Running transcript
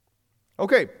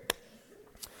Okay.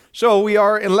 So we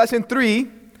are in lesson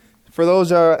 3. For those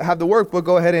who have the workbook,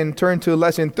 go ahead and turn to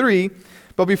lesson 3.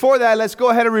 But before that, let's go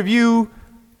ahead and review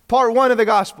part 1 of the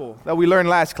gospel that we learned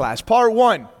last class. Part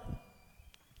 1.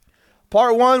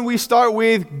 Part 1, we start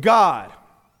with God.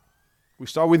 We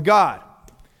start with God.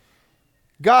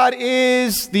 God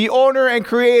is the owner and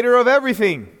creator of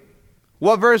everything.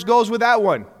 What verse goes with that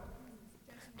one?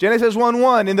 Genesis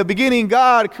 1:1. In the beginning,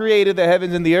 God created the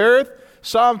heavens and the earth.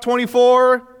 Psalm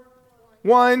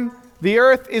 24:1. The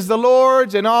earth is the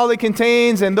Lord's and all it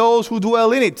contains and those who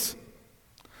dwell in it.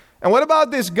 And what about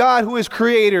this God who is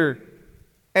creator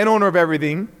and owner of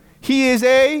everything? He is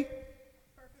a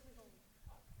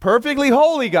perfectly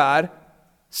holy God,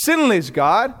 sinless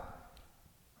God.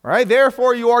 All right?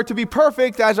 Therefore, you are to be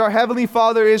perfect as our Heavenly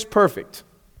Father is perfect.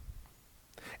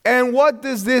 And what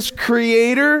does this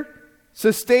creator,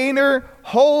 sustainer,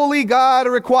 holy God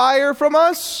require from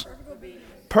us?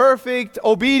 Perfect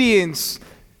obedience.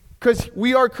 Because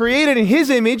we are created in His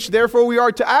image, therefore we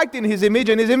are to act in His image,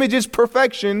 and His image is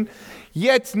perfection.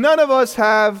 Yet none of us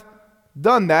have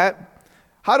done that.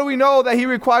 How do we know that He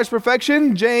requires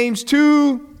perfection? James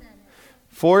 2.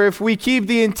 For if we keep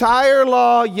the entire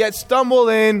law, yet stumble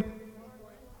in,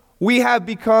 we have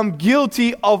become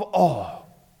guilty of all.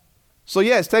 So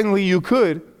yes, technically you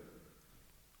could.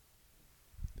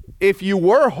 If you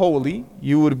were holy,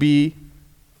 you would be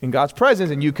in God's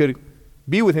presence and you could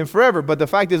be with Him forever. But the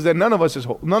fact is that none of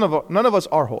us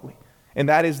are holy. And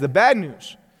that is the bad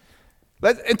news.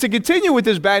 And to continue with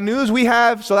this bad news, we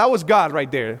have, so that was God right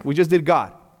there. We just did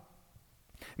God.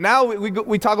 Now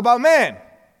we talk about man.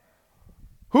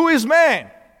 Who is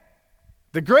man?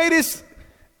 The greatest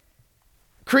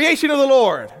creation of the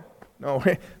Lord. No,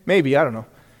 maybe, I don't know.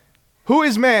 Who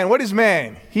is man? What is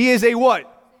man? He is a what?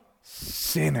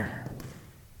 Sinner.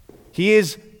 He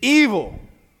is evil.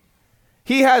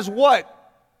 He has what?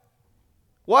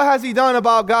 What has he done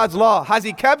about God's law? Has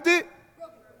he kept it?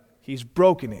 He's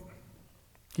broken it.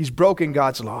 He's broken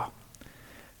God's law.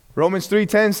 Romans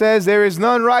 3:10 says, there is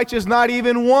none righteous, not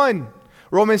even one.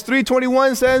 Romans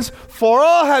 3:21 says, for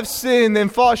all have sinned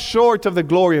and fall short of the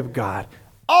glory of God.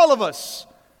 All of us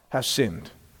have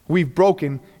sinned. We've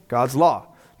broken God's law.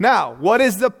 Now, what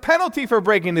is the penalty for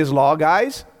breaking this law,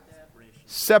 guys?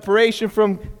 Separation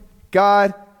from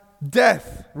God,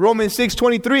 death. Romans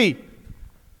 6:23.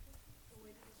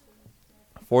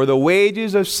 For the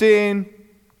wages of sin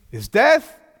is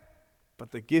death,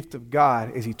 but the gift of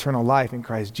God is eternal life in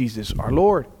Christ Jesus our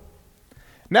Lord.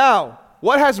 Now,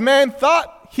 what has man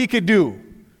thought he could do?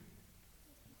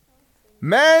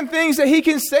 Man thinks that he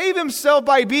can save himself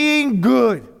by being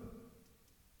good.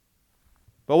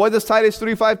 But what does Titus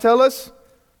 3:5 tell us?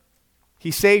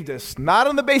 He saved us, not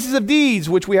on the basis of deeds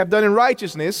which we have done in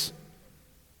righteousness,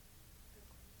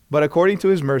 but according to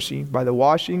His mercy, by the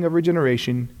washing of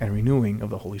regeneration and renewing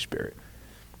of the Holy Spirit.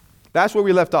 That's where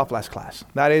we left off last class.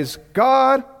 That is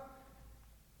God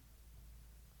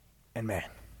and man.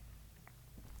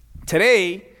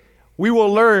 Today, we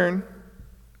will learn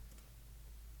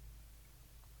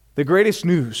the greatest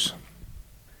news.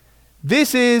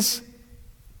 This is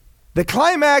the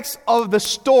climax of the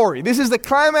story. This is the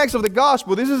climax of the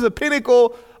gospel. This is the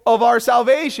pinnacle of our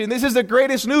salvation. This is the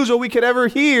greatest news that we could ever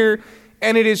hear,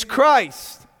 and it is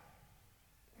Christ.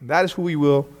 And that is who we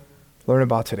will learn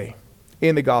about today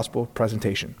in the gospel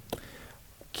presentation.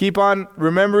 Keep on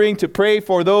remembering to pray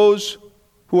for those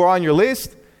who are on your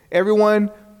list.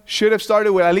 Everyone should have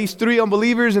started with at least 3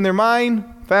 unbelievers in their mind,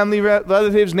 family,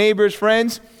 relatives, neighbors,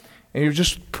 friends. And you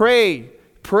just pray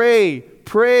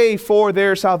for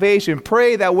their salvation.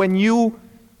 Pray that when you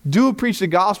do preach the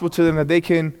gospel to them,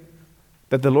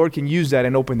 that the Lord can use that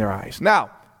and open their eyes.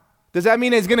 Now, does that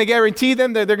mean it's going to guarantee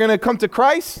them that they're going to come to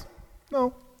Christ?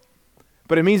 No.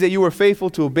 But it means that you were faithful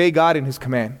to obey God and His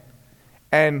command.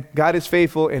 And God is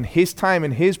faithful in His time,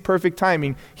 in His perfect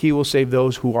timing, He will save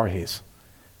those who are His.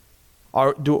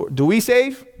 Do we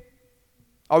save?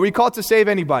 Are we called to save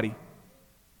anybody?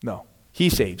 No. He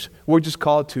saves. We're just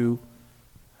called to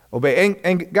obey.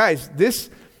 And guys, this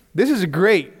is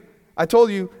great. I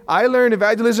told you, I learned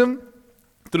evangelism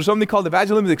through something called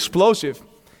Evangelism Explosive.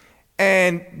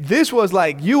 And this was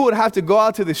like, you would have to go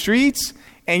out to the streets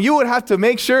and you would have to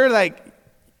make sure, like,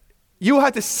 you would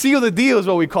have to seal the deal is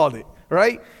what we called it,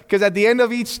 right? Because at the end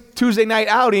of each Tuesday night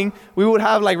outing, we would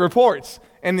have like reports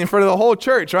and in front of the whole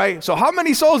church, right? So how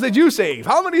many souls did you save?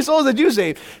 How many souls did you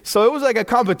save? So it was like a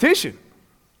competition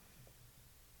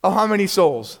of how many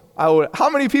souls how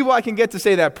many people I can get to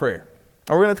say that prayer.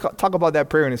 And we're going to talk about that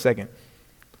prayer in a second.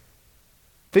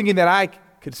 Thinking that I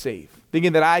could save,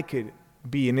 thinking that I could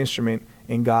be an instrument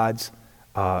in God's,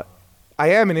 I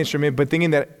I am an instrument, but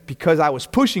thinking that because I was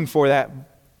pushing for that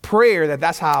prayer,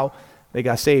 that's how they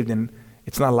got saved. And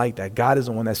it's not like that. God is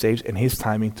the one that saves in his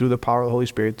timing through the power of the Holy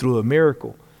Spirit, through the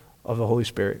miracle of the Holy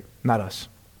Spirit, not us.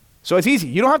 So it's easy.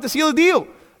 You don't have to seal the deal.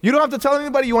 You don't have to tell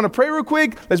anybody you want to pray real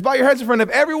quick. Let's bow your heads in front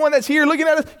of everyone that's here looking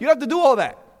at us. You don't have to do all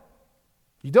that.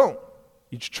 You don't.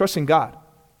 You just trust in God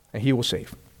and he will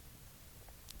save.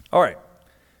 All right.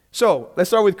 So let's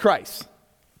start with Christ.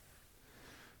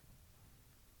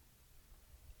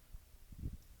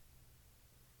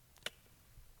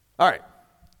 All right.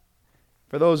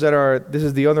 For those that are, this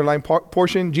is the underlying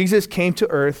portion. Jesus came to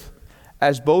earth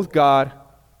as both God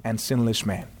and sinless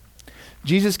man.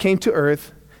 Jesus came to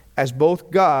earth as both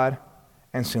God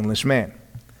and sinless man.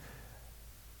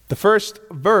 The first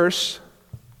verse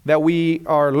that we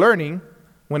are learning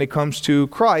when it comes to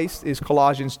Christ is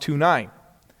Colossians 2:9.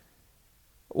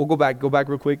 We'll go back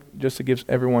real quick just to give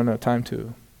everyone time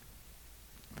to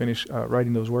finish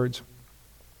writing those words.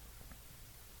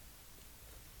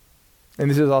 And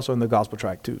this is also in the gospel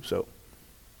tract too. So,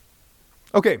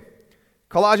 okay,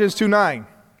 Colossians 2:9.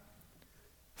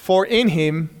 For in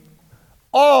him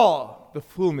all the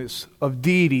fullness of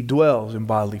deity dwells in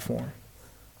bodily form.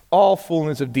 All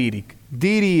fullness of deity.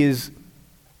 Deity is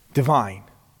divine,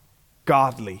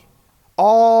 godly.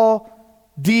 All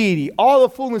deity, all the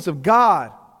fullness of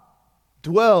God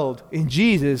dwelled in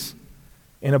Jesus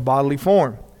in a bodily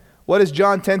form. What does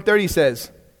John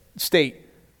 10:30 state?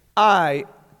 I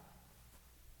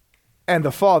and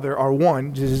the Father are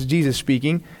one. This is Jesus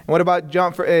speaking. And what about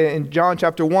in John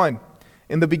chapter 1?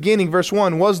 In the beginning, verse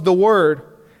 1, was the Word,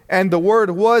 and the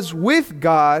Word was with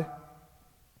God,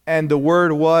 and the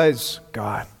Word was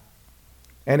God.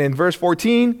 And in verse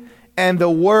 14, and the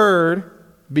Word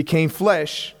became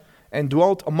flesh and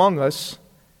dwelt among us,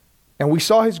 and we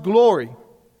saw his glory,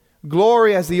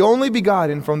 glory as the only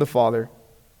begotten from the Father,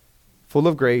 full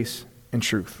of grace and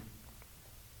truth.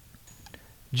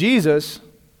 Jesus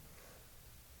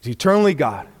is eternally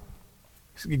God.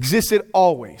 He existed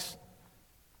always.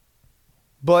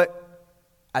 But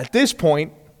at this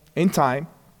point in time,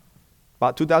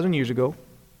 about 2,000 years ago,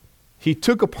 he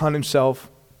took upon himself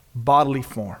bodily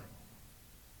form.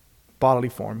 Bodily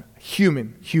form.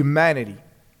 Humanity.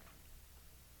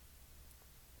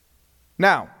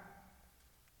 Now,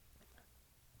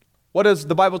 what does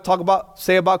the Bible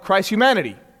say about Christ's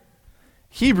humanity?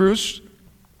 Hebrews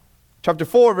chapter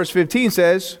 4, verse 15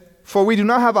 says, for we do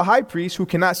not have a high priest who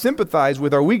cannot sympathize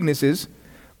with our weaknesses,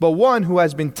 but one who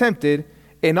has been tempted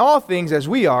in all things as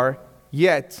we are,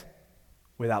 yet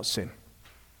without sin.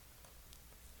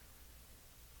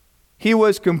 He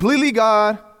was completely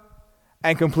God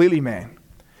and completely man.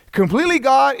 Completely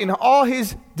God in all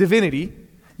his divinity,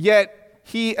 yet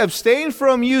he abstained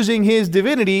from using his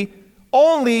divinity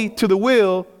only to the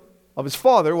will of his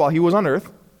Father while he was on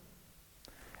earth.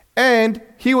 And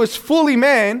he was fully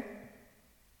man,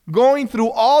 going through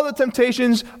all the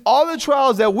temptations, all the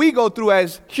trials that we go through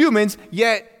as humans,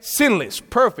 yet sinless,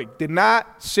 perfect, did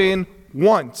not sin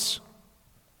once.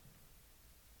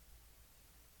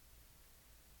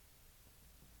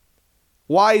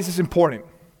 Why is this important?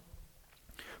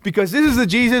 Because this is the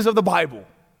Jesus of the Bible.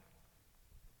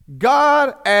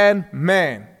 God and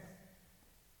man.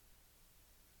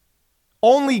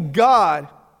 Only God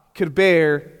could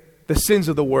bear the sins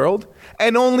of the world,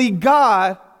 and only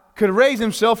God could raise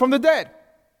himself from the dead.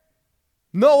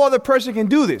 No other person can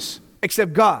do this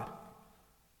except God.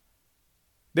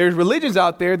 There's religions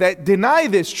out there that deny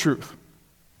this truth.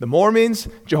 The Mormons,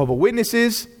 Jehovah's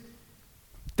Witnesses,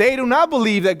 they do not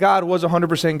believe that God was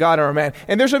 100% God or a man.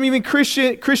 And there's some even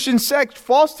Christian sect,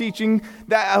 false teaching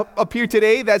that appear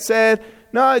today that said,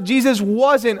 no, Jesus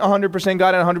wasn't 100%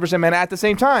 God and 100% man at the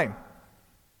same time.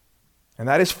 And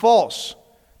that is false.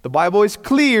 The Bible is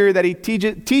clear that he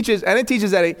teaches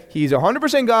that he's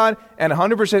 100% God and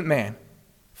 100% man.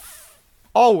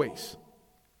 Always.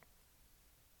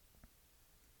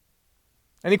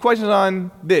 Any questions on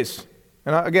this?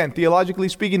 And again, theologically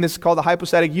speaking, this is called the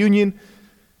hypostatic union.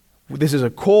 This is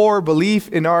a core belief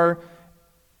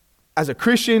as a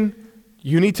Christian.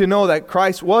 You need to know that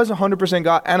Christ was 100%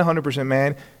 God and 100%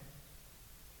 man.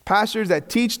 Pastors that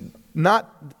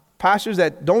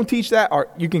don't teach that,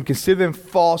 you can consider them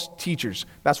false teachers.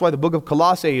 That's why the book of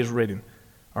Colossae is written.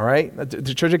 All right?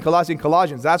 The church in Colossae and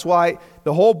Colossians. That's why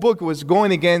the whole book was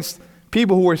going against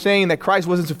people who were saying that Christ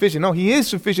wasn't sufficient. No, he is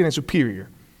sufficient and superior.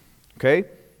 Okay?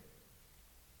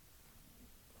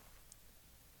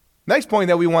 Next point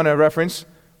that we want to reference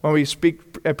when we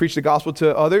preach the gospel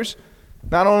to others.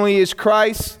 Not only is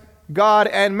Christ God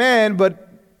and man, but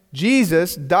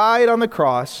Jesus died on the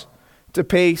cross to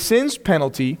pay sin's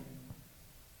penalty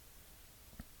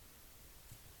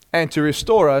and to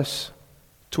restore us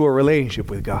to a relationship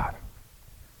with God.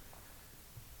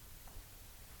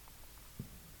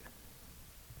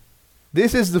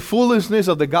 This is the foolishness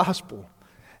of the gospel.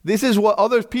 This is what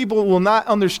other people will not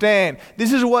understand.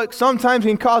 This is what sometimes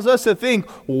can cause us to think,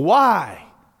 why?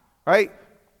 Right?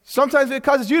 Sometimes it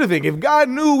causes you to think, if God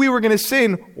knew we were going to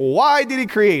sin, why did he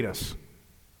create us?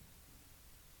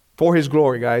 For his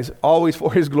glory, guys. Always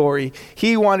for his glory.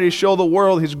 He wanted to show the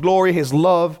world his glory, his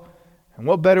love. And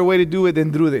what better way to do it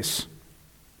than through this?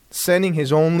 Sending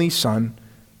his only son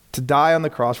to die on the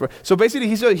cross. So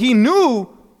basically, he knew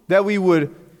that we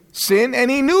would sin, and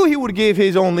he knew he would give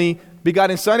his only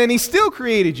begotten son, and he still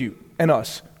created you and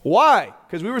us. Why?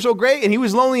 Because we were so great and he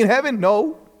was lonely in heaven?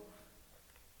 No.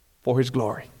 For his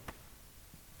glory.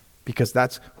 Because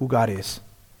that's who God is.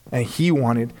 And he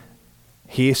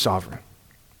is sovereign.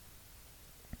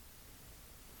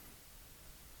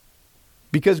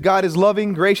 Because God is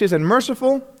loving, gracious, and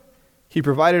merciful, he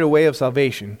provided a way of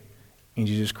salvation in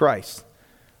Jesus Christ.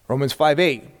 Romans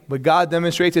 5:8. But God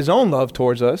demonstrates his own love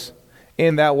towards us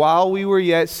in that while we were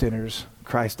yet sinners,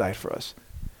 Christ died for us.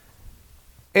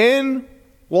 And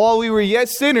while we were yet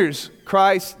sinners,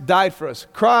 Christ died for us.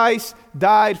 Christ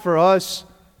died for us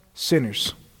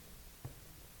sinners.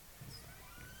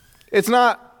 It's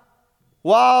not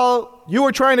while you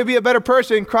were trying to be a better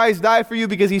person, Christ died for you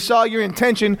because he saw your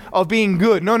intention of being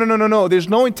good. No. There's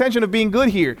no intention of being good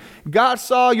here. God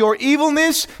saw your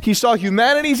evilness. He saw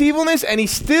humanity's evilness, and he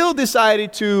still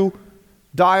decided to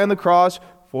die on the cross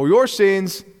for your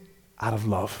sins out of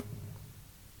love.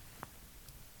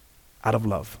 Out of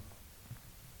love.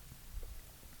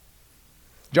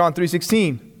 John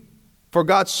 3:16. For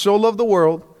God so loved the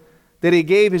world that he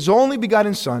gave his only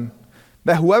begotten Son,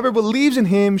 that whoever believes in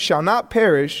him shall not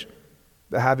perish,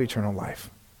 but have eternal life.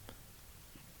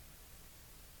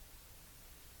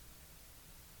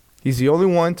 He's the only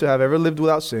one to have ever lived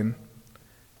without sin,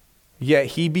 yet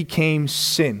he became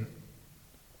sin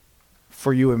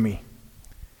for you and me.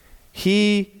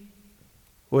 He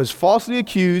was falsely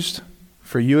accused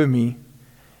for you and me.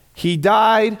 He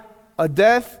died a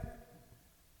death,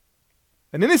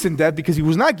 an innocent death, because he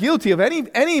was not guilty of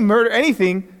any murder,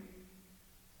 anything.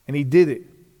 And he did it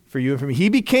for you and for me. He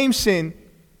became sin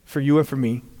for you and for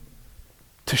me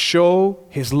to show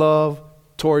his love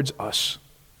towards us.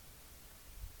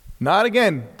 Not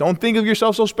again, don't think of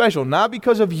yourself so special. Not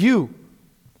because of you,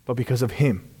 but because of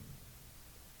him.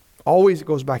 Always it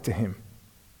goes back to him.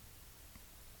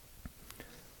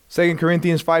 2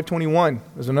 Corinthians 5:21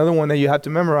 is another one that you have to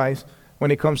memorize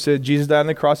when it comes to Jesus died on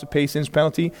the cross to pay sin's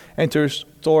penalty and to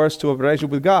restore us to a relationship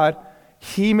with God.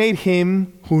 He made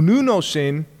him who knew no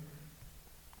sin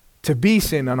to be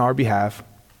sin on our behalf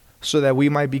so that we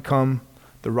might become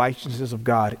the righteousness of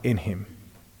God in him.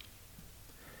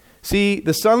 See,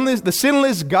 the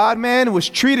sinless God-man was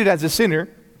treated as a sinner.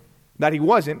 That he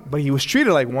wasn't, but he was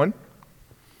treated like one.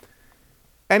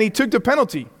 And he took the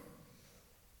penalty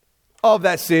of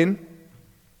that sin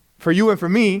for you and for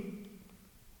me.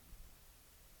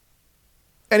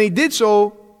 And he did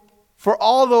so for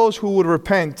all those who would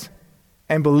repent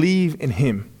and believe in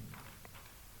him.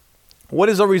 What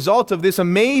is a result of this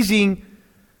amazing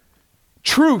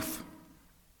truth?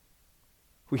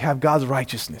 We have God's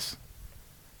righteousness.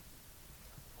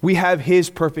 We have his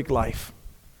perfect life.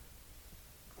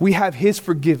 We have his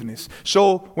forgiveness.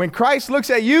 So when Christ looks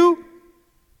at you,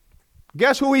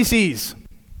 guess who he sees?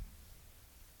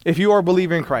 If you are a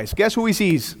believer in Christ, guess who he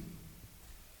sees?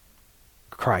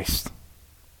 Christ.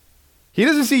 He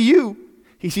doesn't see you.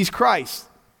 He sees Christ.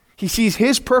 He sees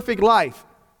his perfect life.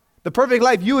 The perfect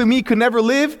life you and me could never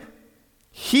live.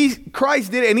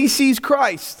 Christ did it, and he sees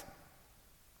Christ.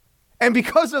 And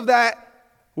because of that,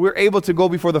 we're able to go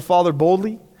before the Father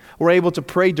boldly. We're able to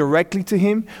pray directly to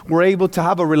him. We're able to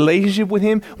have a relationship with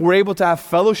him. We're able to have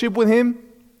fellowship with him.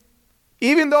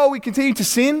 Even though we continue to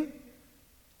sin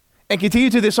and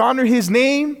continue to dishonor his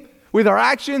name with our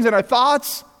actions and our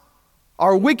thoughts,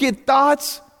 our wicked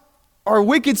thoughts, our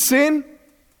wicked sin,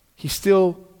 he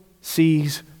still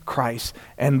sees Christ.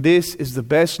 And this is the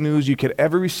best news you could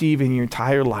ever receive in your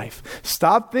entire life.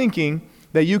 Stop thinking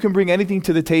that you can bring anything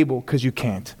to the table, because you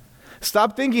can't.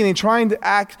 Stop thinking and trying to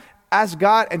ask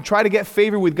God and try to get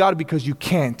favor with God, because you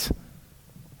can't.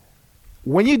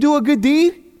 When you do a good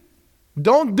deed,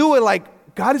 don't do it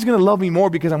like God is going to love me more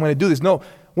because I'm going to do this. No,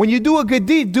 when you do a good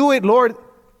deed, do it, Lord,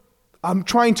 I'm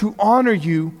trying to honor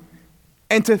you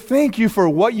and to thank you for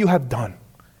what you have done.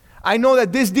 I know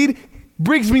that this deed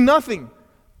brings me nothing,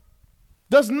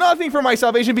 does nothing for my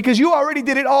salvation, because you already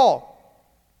did it all.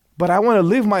 But I want to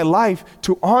live my life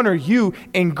to honor you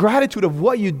in gratitude of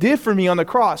what you did for me on the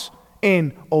cross,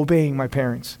 in obeying my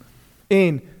parents,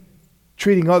 in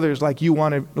treating others like you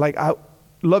want to,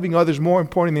 loving others more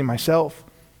important than myself,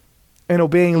 and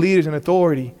obeying leaders and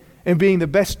authority, and being the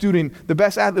best student, the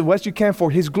best athlete, the best you can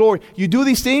for His glory. You do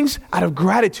these things out of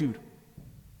gratitude,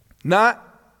 not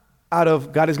out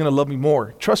of God is going to love me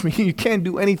more. Trust me, you can't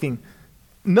do anything.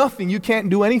 Nothing, you can't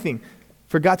do anything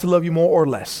for God to love you more or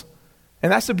less.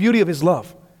 And that's the beauty of His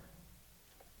love.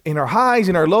 In our highs,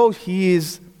 in our lows, He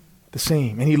is the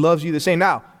same, and He loves you the same.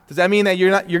 Now, does that mean that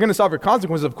you're going to suffer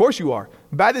consequences? Of course you are.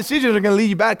 Bad decisions are going to lead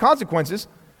you bad consequences.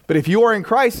 But if you are in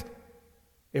Christ,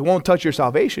 it won't touch your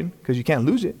salvation because you can't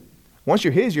lose it. Once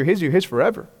you're His, you're His, you're His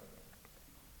forever.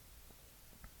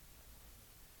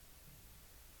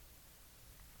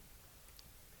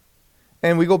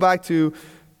 And we go back to,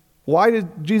 why did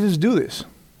Jesus do this?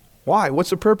 Why? What's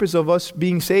the purpose of us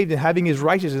being saved and having His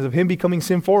righteousness, of Him becoming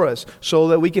sin for us, so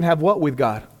that we can have what with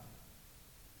God?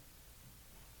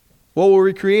 What were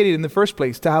we created in the first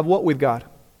place? To have what with God?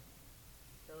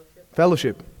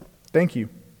 Fellowship. Thank you.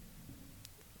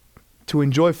 To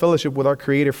enjoy fellowship with our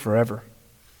Creator forever.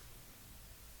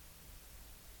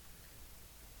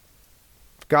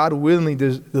 God willingly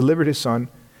delivered His Son,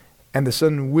 and the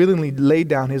Son willingly laid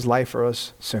down His life for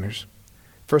us sinners.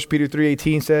 1 Peter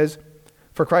 3:18 says,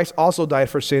 "For Christ also died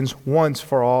for sins once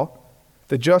for all,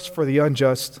 the just for the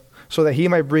unjust, so that He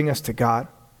might bring us to God,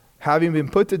 having been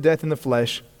put to death in the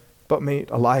flesh, but made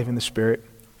alive in the Spirit."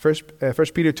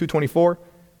 1 Peter 2:24,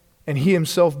 "And He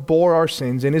Himself bore our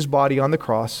sins in His body on the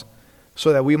cross,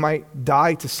 so that we might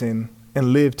die to sin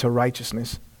and live to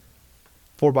righteousness.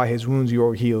 For by His wounds you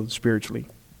are healed spiritually."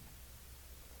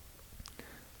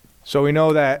 So we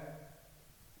know that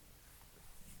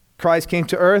Christ came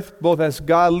to earth both as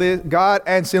God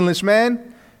and sinless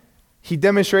man. He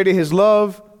demonstrated His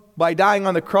love by dying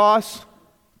on the cross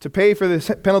to pay for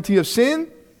the penalty of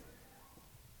sin.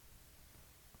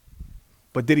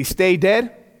 But did He stay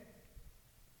dead?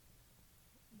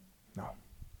 No.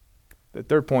 The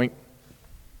third point,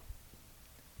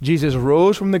 Jesus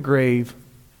rose from the grave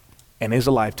and is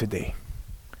alive today.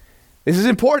 This is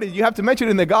important. You have to mention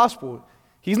it in the gospel.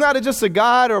 He's not just a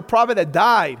God or a prophet that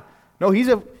died. No, He's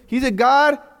a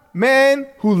God, man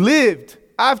who lived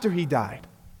after He died.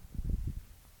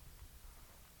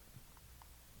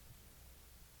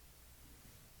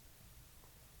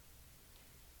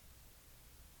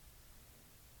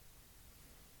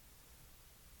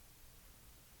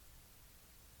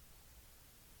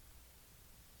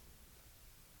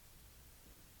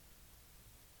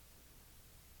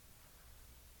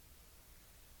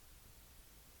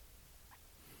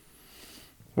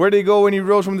 Where did He go when He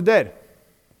rose from the dead?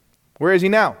 Where is He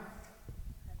now?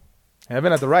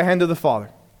 Heaven, at the right hand of the Father,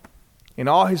 in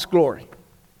all His glory,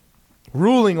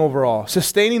 ruling over all,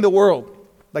 sustaining the world,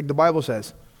 like the Bible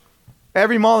says.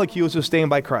 Every molecule is sustained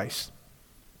by Christ.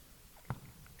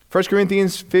 1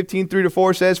 Corinthians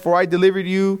 15:3-4 says, For I delivered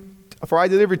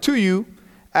to you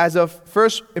as of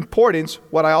first importance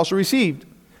what I also received,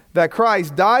 that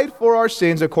Christ died for our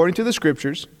sins according to the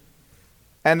Scriptures,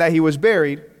 and that He was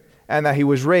buried, and that He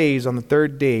was raised on the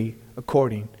third day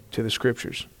according to the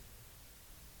Scriptures.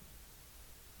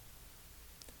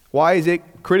 Why is it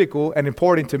critical and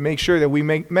important to make sure that we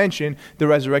mention the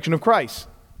resurrection of Christ?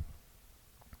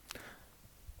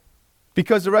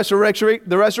 Because the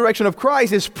resurrection of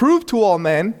Christ is proof to all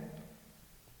men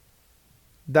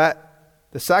that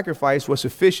the sacrifice was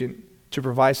sufficient to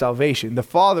provide salvation. The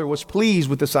Father was pleased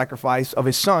with the sacrifice of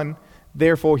His Son,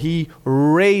 therefore He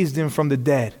raised Him from the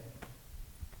dead.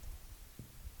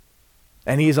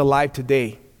 And He is alive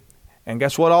today. And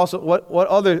guess what?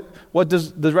 What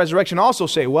does the resurrection also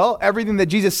say? Well, everything that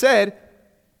Jesus said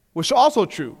was also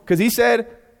true. Because He said,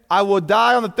 I will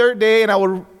die on the third day and I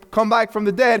will come back from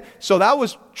the dead. So that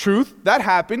was truth. That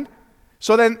happened.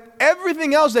 So then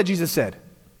everything else that Jesus said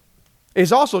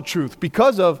is also truth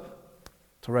because of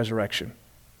the resurrection.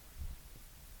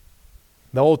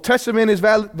 The Old Testament is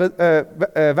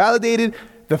validated.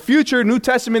 The future New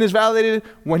Testament is validated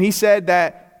when He said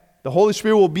that the Holy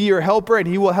Spirit will be your helper and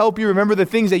He will help you remember the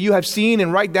things that you have seen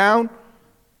and write down.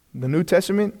 The New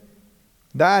Testament,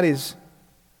 that is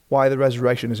why the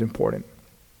resurrection is important.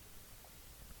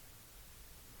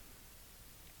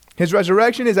 His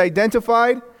resurrection is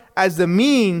identified as the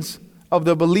means of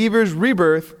the believer's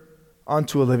rebirth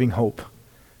unto a living hope.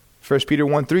 1 Peter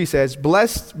 1:3 says,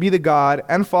 Blessed be the God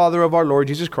and Father of our Lord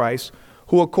Jesus Christ,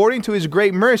 who according to His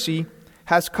great mercy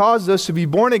has caused us to be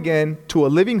born again to a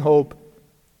living hope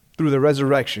through the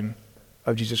resurrection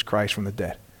of Jesus Christ from the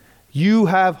dead. You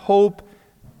have hope,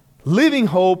 living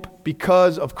hope,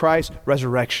 because of Christ's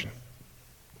resurrection.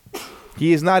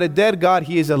 He is not a dead God,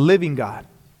 He is a living God.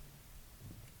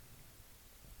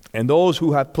 And those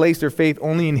who have placed their faith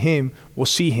only in him will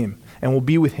see him and will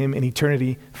be with him in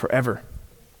eternity forever.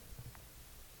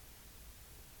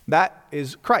 That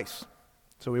is Christ.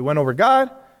 So we went over God,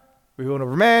 we went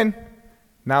over man,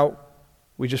 now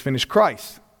we just finished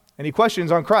Christ. Any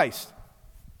questions on Christ?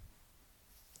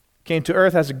 Came to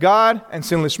earth as a God and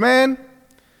sinless man,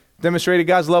 demonstrated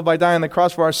God's love by dying on the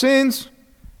cross for our sins,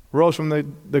 rose from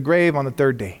the grave on the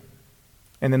third day.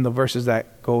 And then the verses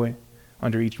that go in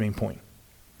under each main point.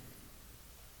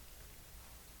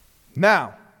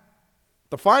 Now,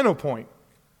 the final point,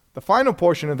 the final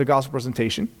portion of the gospel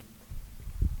presentation.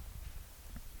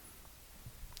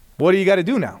 What do you got to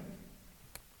do now?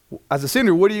 As a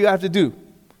sinner, what do you have to do?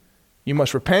 You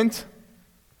must repent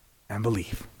and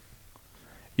believe.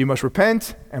 You must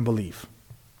repent and believe.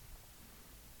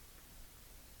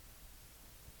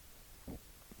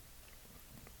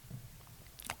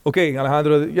 Okay,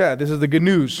 Alejandro, yeah, this is the good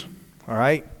news. All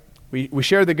right? We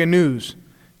share the good news.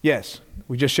 Yes,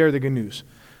 we just share the good news.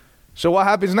 So what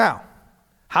happens now?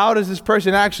 How does this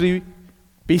person actually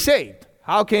be saved?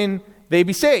 How can they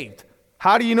be saved?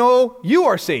 How do you know you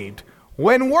are saved?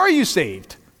 When were you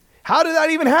saved? How did that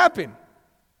even happen?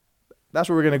 That's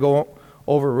what we're going to go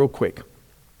over real quick.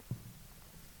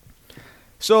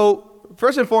 So,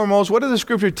 first and foremost, what does the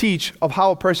scripture teach of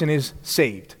how a person is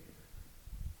saved?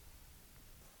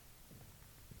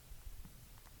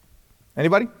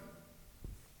 Anybody?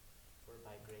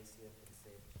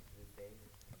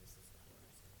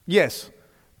 Yes,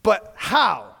 but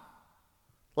how?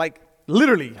 Like,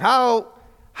 literally, how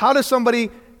does somebody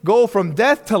go from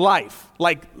death to life?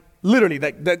 Like, literally,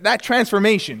 that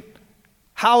transformation.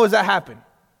 How does that happen?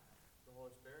 The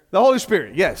Holy Spirit. The Holy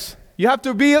Spirit, yes. You have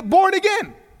to be born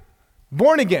again.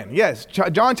 Born again, yes.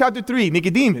 John chapter 3,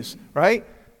 Nicodemus, right?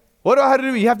 What do I have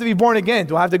to do? You have to be born again.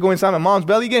 Do I have to go inside my mom's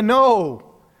belly again? No.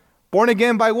 Born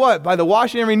again by what? By the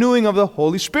washing and renewing of the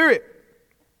Holy Spirit.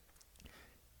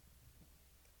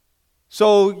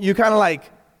 So you kind of like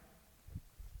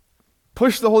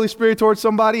push the Holy Spirit towards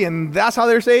somebody and that's how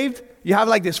they're saved? You have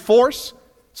like this force?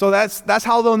 So that's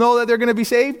how they'll know that they're going to be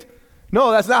saved?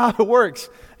 No, that's not how it works.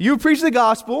 You preach the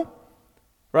gospel,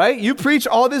 right? You preach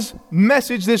all this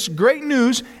message, this great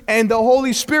news, and the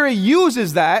Holy Spirit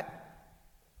uses that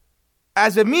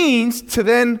as a means to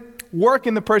then work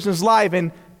in the person's life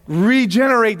and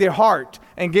regenerate their heart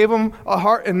and give them a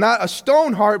heart, and not a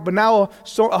stone heart, but now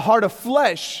a heart of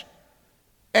flesh.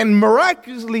 And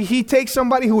miraculously, he takes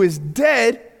somebody who is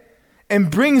dead and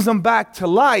brings them back to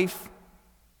life.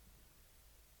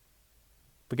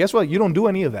 But guess what? You don't do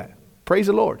any of that. Praise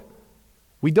the Lord.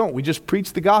 We don't. We just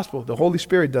preach the gospel. The Holy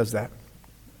Spirit does that.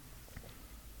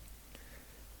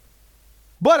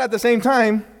 But at the same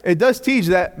time, it does teach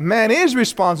that man is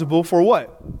responsible for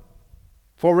what?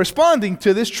 For responding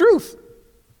to this truth.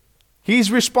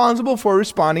 He's responsible for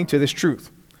responding to this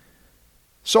truth.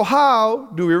 So how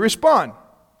do we respond?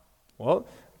 Well,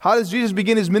 how does Jesus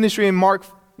begin his ministry in Mark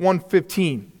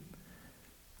 1:15?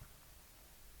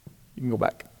 You can go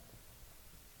back.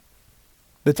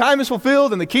 The time is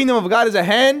fulfilled and the kingdom of God is at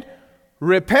hand.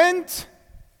 Repent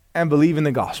and believe in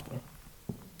the gospel.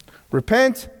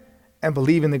 Repent and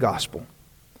believe in the gospel.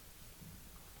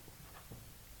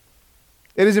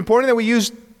 It is important that we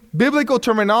use biblical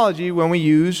terminology when we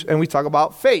use and we talk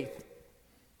about faith.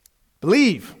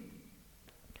 Believe.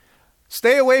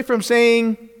 Stay away from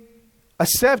saying,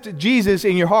 accept Jesus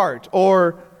in your heart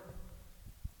or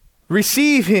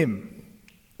receive him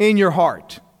in your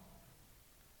heart.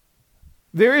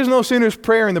 There is no sinner's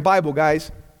prayer in the Bible,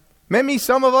 guys. Maybe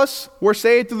some of us were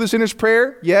saved through the sinner's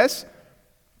prayer, yes.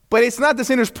 But it's not the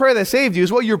sinner's prayer that saved you.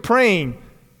 It's what you're praying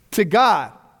to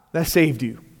God that saved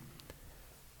you.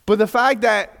 But the fact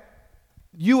that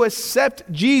you accept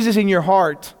Jesus in your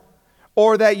heart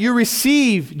or that you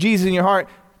receive Jesus in your heart,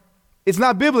 it's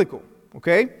not biblical,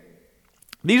 okay?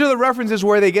 These are the references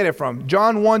where they get it from.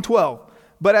 John 1:12.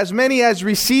 But as many as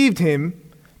received him,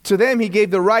 to them he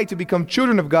gave the right to become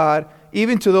children of God,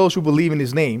 even to those who believe in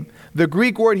his name. The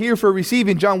Greek word here for receive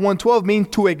in John 1:12 means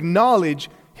to acknowledge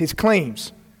his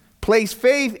claims. Place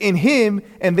faith in him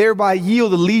and thereby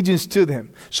yield allegiance to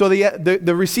them. So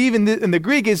the receive in the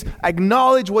Greek is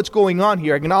acknowledge what's going on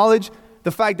here. Acknowledge the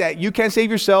fact that you can't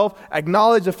save yourself.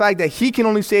 Acknowledge the fact that he can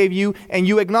only save you. And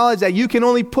you acknowledge that you can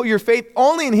only put your faith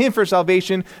only in him for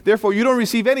salvation. Therefore, you don't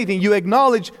receive anything. You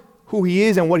acknowledge who he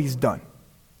is and what he's done.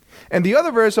 And the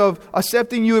other verse of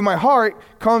accepting you in my heart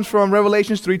comes from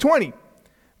Revelations 3:20.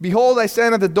 Behold, I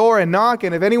stand at the door and knock,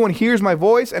 and if anyone hears my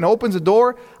voice and opens the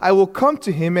door, I will come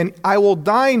to him and I will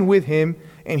dine with him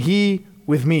and he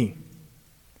with me.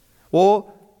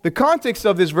 Well, the context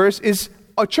of this verse is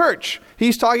a church.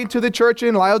 He's talking to the church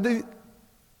in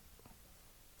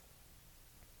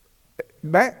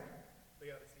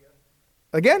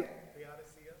Again?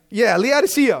 Yeah,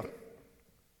 Laodicea.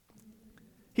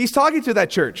 He's talking to that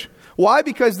church. Why?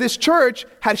 Because this church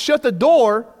had shut the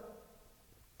door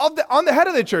on the head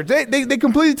of the church. They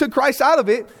completely took Christ out of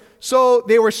it. So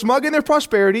they were smug in their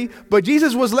prosperity, but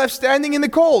Jesus was left standing in the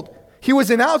cold. He was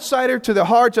an outsider to the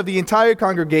hearts of the entire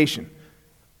congregation.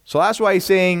 So that's why he's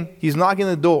saying he's knocking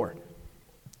the door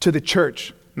to the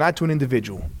church, not to an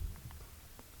individual.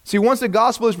 See, once the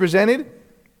gospel is presented,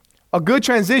 a good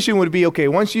transition would be, okay,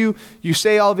 once you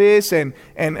say all this and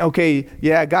okay,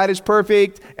 yeah, God is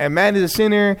perfect and man is a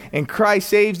sinner and Christ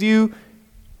saves you.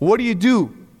 What do you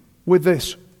do with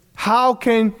this? How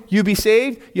can you be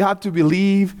saved? You have to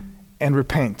believe and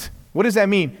repent. What does that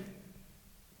mean?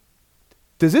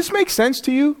 Does this make sense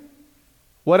to you?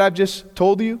 What I've just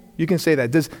told you? You can say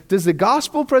that. Does the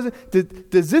gospel present?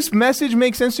 Does this message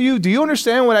make sense to you? Do you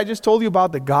understand what I just told you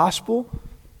about the gospel?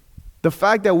 The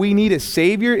fact that we need a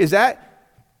Savior, is that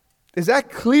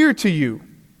clear to you?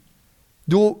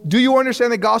 Do you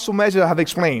understand the gospel message I have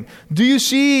explained? Do you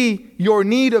see your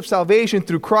need of salvation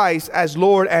through Christ as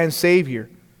Lord and Savior?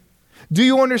 Do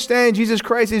you understand Jesus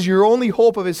Christ is your only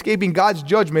hope of escaping God's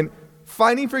judgment,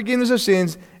 finding forgiveness of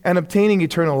sins, and obtaining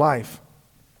eternal life?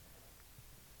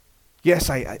 Yes,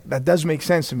 that does make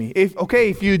sense to me.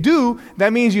 If you do,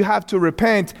 that means you have to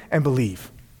repent and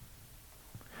believe.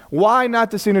 Why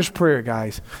not the sinner's prayer,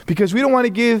 guys? Because we don't want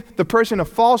to give the person a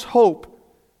false hope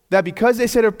that because they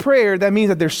said a prayer, that means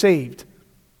that they're saved.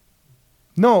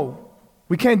 No,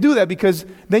 we can't do that, because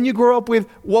then you grow up with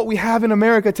what we have in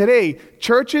America today.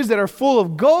 Churches that are full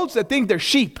of goats that think they're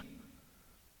sheep.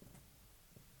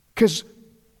 Because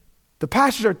the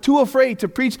pastors are too afraid to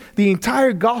preach the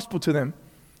entire gospel to them.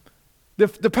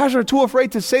 The pastors are too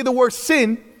afraid to say the word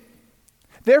sin.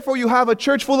 Therefore, you have a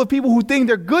church full of people who think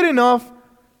they're good enough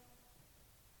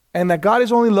and that God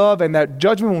is only love and that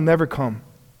judgment will never come.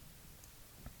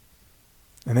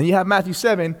 And then you have Matthew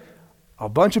 7, a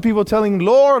bunch of people telling,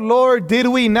 Lord, Lord, did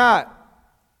we not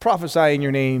prophesy in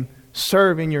your name,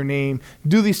 serve in your name,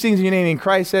 do these things in your name? And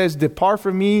Christ says, depart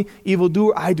from me,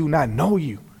 evildoer, I do not know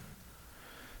you.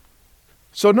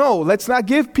 So no, let's not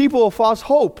give people a false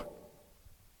hope.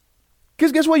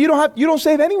 Because guess what? You don't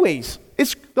save anyways.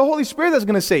 It's the Holy Spirit that's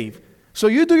going to save. So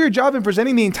you do your job in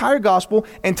presenting the entire gospel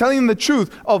and telling them the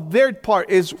truth of their part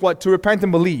is what? To repent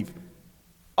and believe.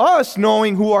 Us,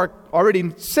 knowing who are already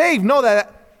saved, know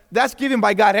that that's given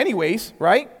by God anyways,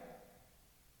 right?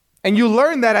 And you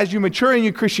learn that as you mature in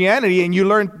your Christianity and you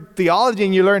learn theology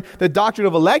and you learn the doctrine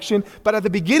of election. But at the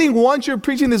beginning, once you're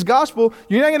preaching this gospel,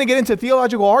 you're not going to get into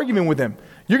theological argument with them.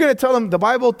 You're going to tell them the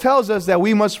Bible tells us that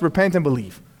we must repent and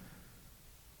believe.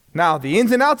 Now, the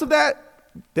ins and outs of that,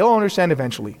 they'll understand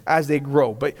eventually as they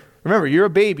grow. But remember, you're a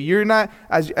baby. You're not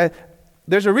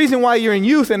there's a reason why you're in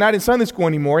youth and not in Sunday school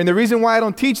anymore. And the reason why I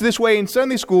don't teach this way in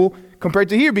Sunday school compared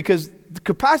to here, because the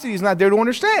capacity is not there to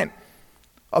understand.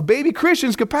 A baby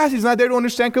Christian's capacity is not there to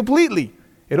understand completely.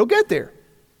 It'll get there.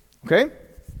 Okay?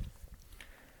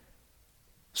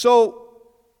 So,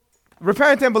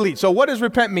 repent and believe. So what does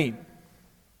repent mean?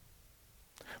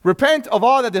 Repent of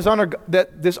all that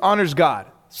dishonors God.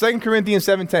 2 Corinthians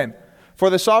 7:10. For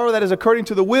the sorrow that is according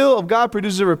to the will of God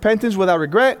produces a repentance without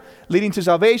regret, leading to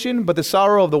salvation, but the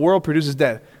sorrow of the world produces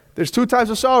death. There's two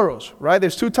types of sorrows, right?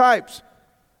 There's two types.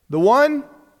 The one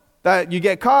that you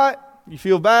get caught, you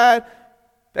feel bad,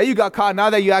 that you got caught now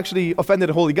that you actually offended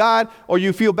the holy God, or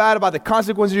you feel bad about the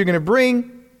consequences you're going to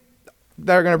bring,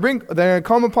 that are going to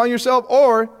come upon yourself,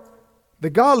 or the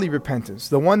godly repentance,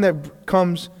 the one that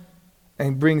comes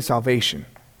and brings salvation.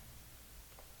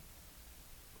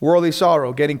 Worldly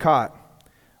sorrow, getting caught.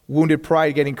 Wounded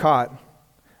pride, getting caught.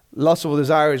 Lustful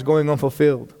desires, going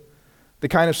unfulfilled. The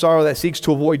kind of sorrow that seeks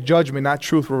to avoid judgment, not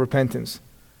truth or repentance.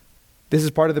 This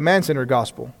is part of the man-centered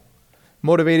gospel,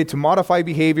 motivated to modify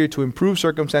behavior to improve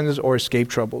circumstances or escape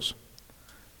troubles.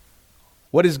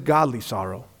 What is godly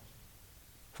sorrow?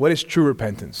 What is true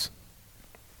repentance?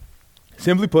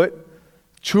 Simply put,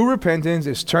 true repentance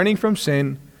is turning from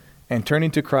sin and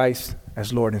turning to Christ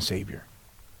as Lord and Savior.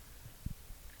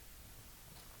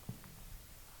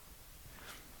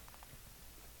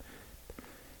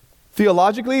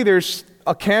 Theologically, there's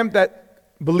a camp that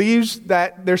believes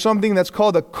that there's something that's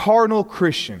called a carnal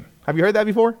Christian. Have you heard that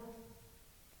before?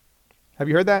 Have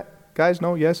you heard that? Guys,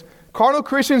 no? Yes? Carnal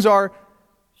Christians are,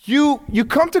 you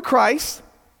come to Christ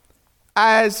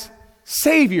as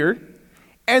Savior,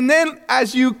 and then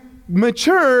as you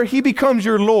mature, He becomes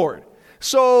your Lord.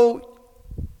 So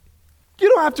You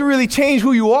don't have to really change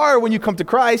who you are when you come to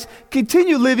Christ.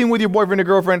 Continue living with your boyfriend or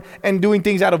girlfriend and doing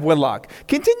things out of wedlock.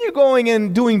 Continue going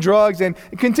and doing drugs and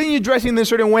continue dressing in a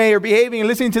certain way or behaving and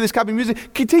listening to this kind of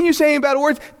music. Continue saying bad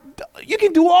words. You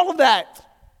can do all of that.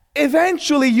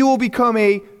 Eventually, you will become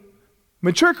a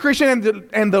mature Christian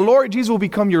and the Lord Jesus will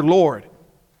become your Lord.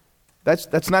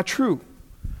 That's not true.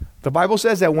 The Bible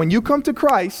says that when you come to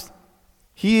Christ,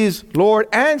 He is Lord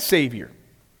and Savior.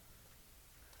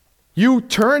 You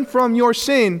turn from your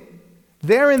sin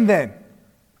there and then.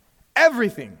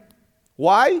 Everything.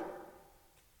 Why?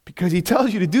 Because He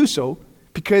tells you to do so.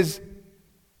 Because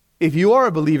if you are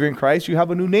a believer in Christ, you have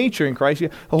a new nature in Christ. The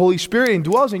Holy Spirit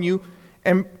indwells in you.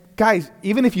 And guys,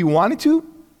 even if you wanted to,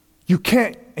 you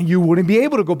can't and you wouldn't be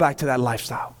able to go back to that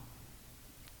lifestyle.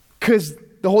 Because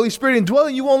the Holy Spirit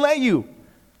indwelling you won't let you.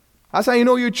 That's how you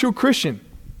know you're a true Christian.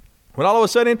 When all of a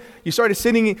sudden you started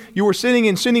sinning, you were sinning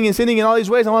in all these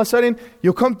ways, and all of a sudden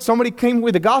somebody came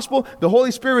with the gospel, the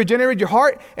Holy Spirit regenerated your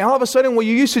heart, and all of a sudden what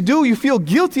you used to do, you feel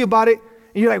guilty about it,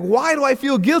 and you're like, why do I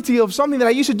feel guilty of something that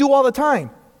I used to do all the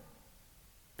time?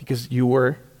 Because you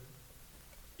were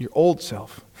your old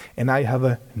self, and now you have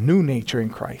a new nature in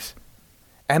Christ.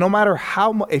 And no matter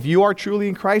how much, if you are truly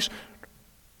in Christ,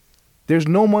 there's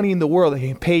no money in the world that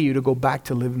can pay you to go back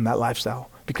to living that lifestyle,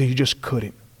 because you just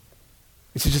couldn't.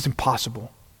 It's just impossible.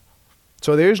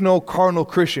 So there's no carnal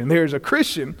Christian. There's a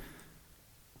Christian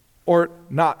or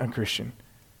not a Christian.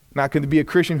 Not going to be a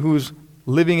Christian who's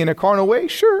living in a carnal way?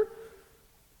 Sure.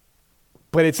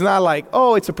 But it's not like,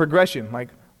 oh, it's a progression. Like,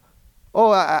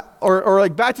 oh, or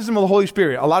like baptism of the Holy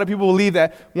Spirit. A lot of people believe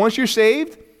that once you're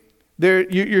saved,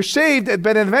 you're saved,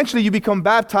 but eventually you become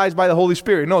baptized by the Holy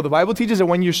Spirit. No, the Bible teaches that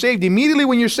when you're saved, immediately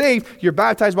when you're saved, you're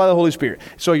baptized by the Holy Spirit.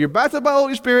 So you're baptized by the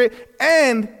Holy Spirit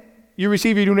and you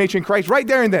receive your new nature in Christ right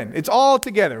there and then. It's all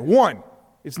together. One.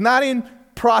 It's not in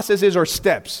processes or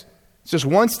steps. It's just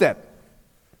one step.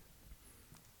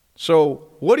 So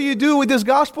what do you do with this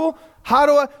gospel?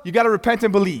 You got to repent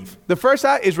and believe. The first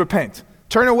act is repent.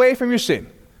 Turn away from your sin.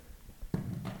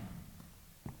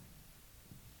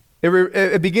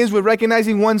 It begins with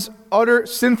recognizing one's utter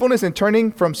sinfulness and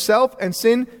turning from self and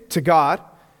sin to God.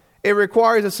 It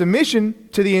requires a submission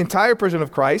to the entire person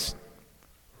of Christ,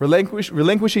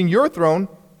 relinquishing your throne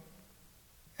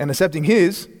and accepting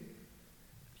His.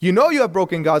 You know you have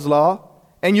broken God's law,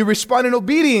 and you respond in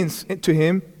obedience to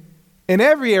Him in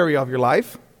every area of your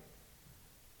life.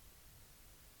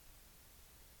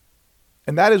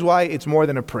 And that is why it's more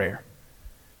than a prayer.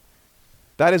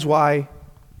 That is why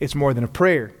it's more than a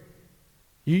prayer.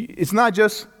 It's not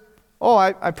just, oh,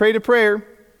 I prayed a prayer.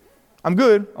 I'm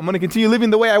good. I'm going to continue living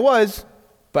the way I was,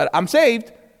 but I'm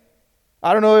saved.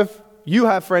 I don't know if you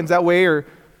have friends that way, or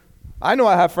I know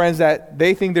I have friends that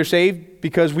they think they're saved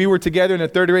because we were together in a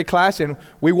third grade class and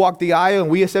we walked the aisle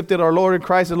and we accepted our Lord in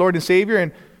Christ as Lord and Savior,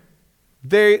 and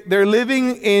they're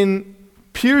living in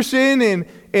pure sin and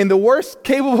in the worst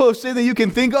capable of sin that you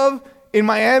can think of in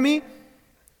Miami.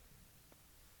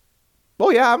 Oh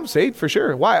yeah, I'm saved for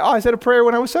sure. Why? Oh, I said a prayer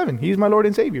when I was 7. He's my Lord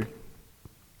and Savior.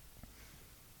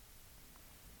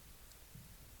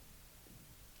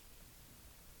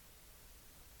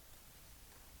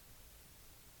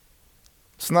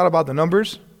 It's not about the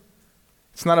numbers.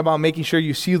 It's not about making sure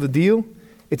you seal the deal.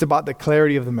 It's about the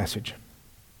clarity of the message.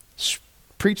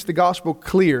 Preach the gospel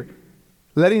clear.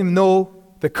 Letting them know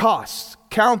the costs.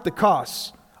 Count the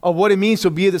costs of what it means to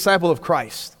be a disciple of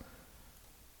Christ.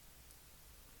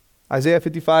 Isaiah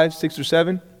 55,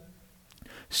 6-7.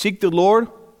 Seek the Lord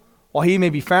while He may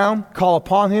be found. Call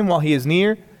upon Him while He is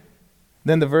near.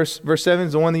 Then the verse 7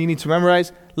 is the one that you need to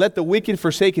memorize. Let the wicked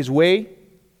forsake his way,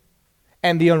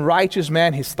 and the unrighteous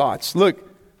man his thoughts.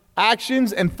 Look,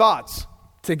 actions and thoughts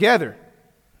together.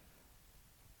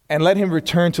 And let him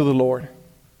return to the Lord.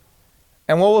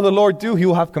 And what will the Lord do? He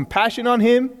will have compassion on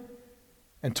him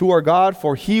and to our God,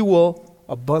 for He will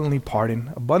abundantly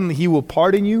pardon. Abundantly He will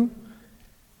pardon you.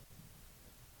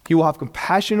 He will have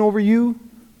compassion over you,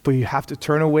 but you have to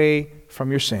turn away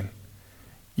from your sin.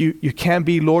 You can't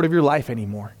be Lord of your life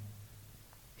anymore.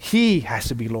 He has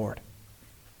to be Lord.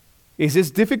 Is this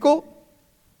difficult?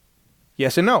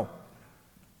 Yes and no.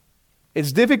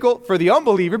 It's difficult for the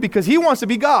unbeliever because he wants to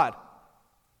be God.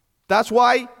 That's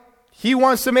why he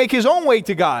wants to make his own way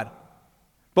to God.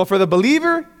 But for the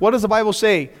believer, what does the Bible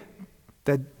say?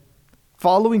 That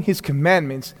following His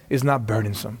commandments is not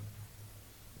burdensome.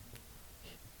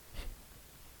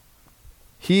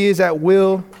 He is at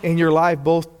will in your life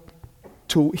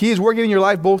He is working in your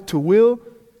life both to will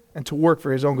and to work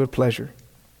for His own good pleasure.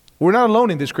 We're not alone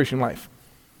in this Christian life.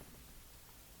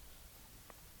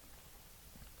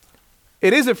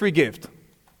 It is a free gift.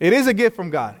 It is a gift from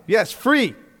God. Yes,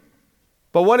 free.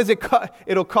 But what does it cost?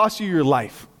 It'll cost you your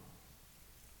life.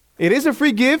 It is a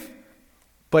free gift,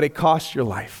 but it costs your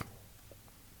life.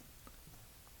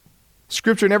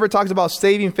 Scripture never talks about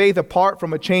saving faith apart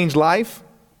from a changed life.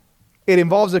 It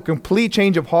involves a complete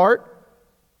change of heart.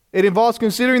 It involves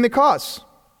considering the costs.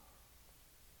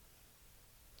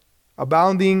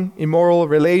 Abounding immoral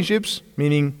relationships,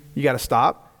 meaning you got to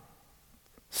stop.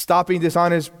 Stopping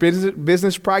dishonest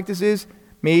business practices,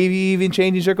 maybe even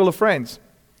changing circle of friends.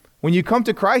 When you come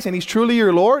to Christ and He's truly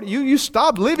your Lord, you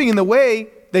stop living in the way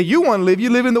that you want to live. You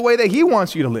live in the way that He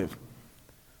wants you to live.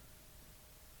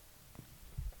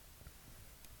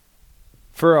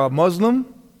 For a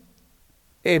Muslim,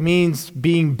 it means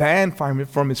being banned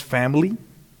from his family,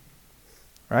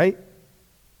 right?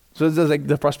 So it's like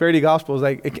the prosperity gospel is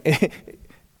like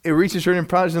it reaches certain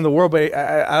parts in the world, but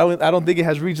I don't think it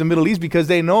has reached the Middle East, because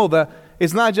they know that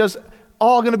it's not just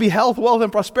all going to be health, wealth,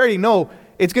 and prosperity. No,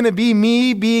 it's going to be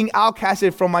me being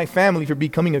outcasted from my family for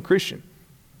becoming a Christian.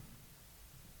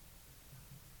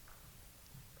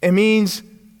 It means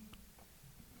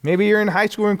maybe you're in high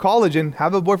school or in college and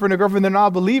have a boyfriend or girlfriend, they're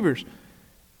not believers.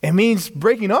 It means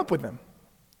breaking up with them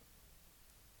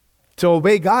to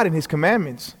obey God and His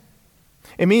commandments.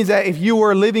 It means that if you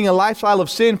were living a lifestyle of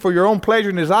sin for your own pleasure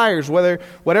and desires,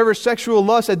 whatever sexual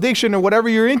lust, addiction, or whatever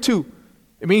you're into,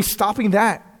 it means stopping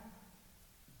that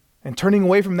and turning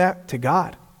away from that to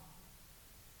God.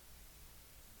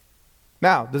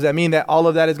 Now, does that mean that all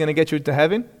of that is going to get you to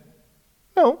heaven?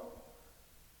 No.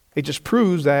 It just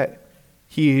proves that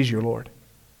He is your Lord.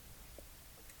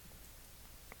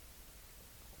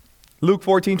 Luke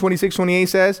 14:26-28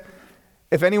 says,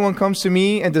 if anyone comes to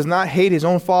me and does not hate his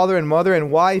own father and mother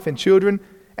and wife and children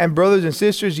and brothers and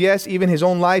sisters, yes, even his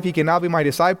own life, he cannot be my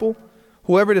disciple.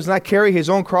 Whoever does not carry his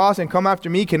own cross and come after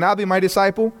me cannot be my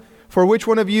disciple. For which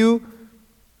one of you,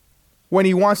 when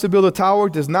he wants to build a tower,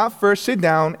 does not first sit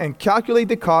down and calculate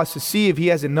the cost to see if he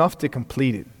has enough to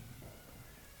complete it?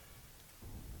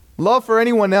 Love for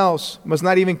anyone else must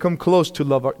not even come close to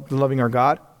loving our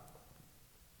God.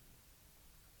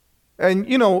 And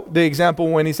you know the example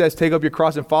when He says, take up your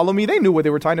cross and follow me. They knew what they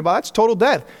were talking about. That's total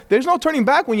death. There's no turning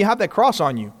back when you have that cross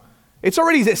on you. It's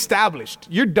already established.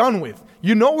 You're done with.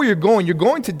 You know where you're going. You're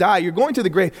going to die. You're going to the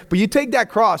grave. But you take that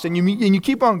cross and you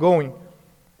keep on going.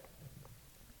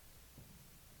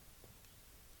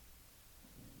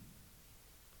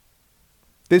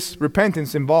 This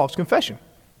repentance involves confession.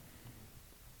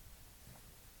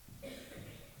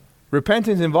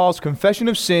 Repentance involves confession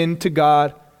of sin to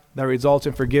God that results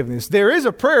in forgiveness. There is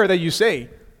a prayer that you say.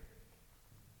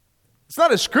 It's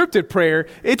not a scripted prayer.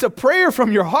 It's a prayer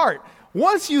from your heart.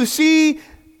 Once you see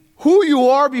who you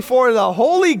are before the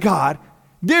holy God,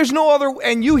 there's no other,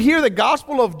 and you hear the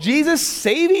gospel of Jesus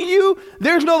saving you,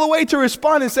 there's no other way to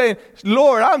respond and say,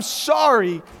 Lord, I'm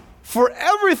sorry for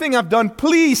everything I've done.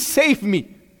 Please save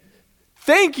me.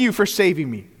 Thank you for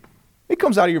saving me. It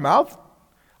comes out of your mouth.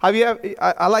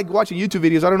 I like watching YouTube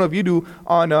videos. I don't know if you do,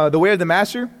 on the way of the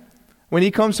Master. When he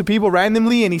comes to people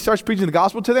randomly and he starts preaching the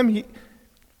gospel to them,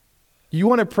 you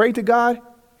want to pray to God?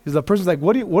 The person's like,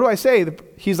 what do I say?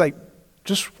 He's like,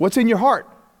 just what's in your heart.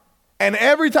 And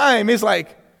every time it's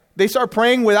like they start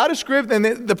praying without a script, and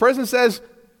the person says,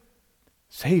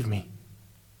 save me.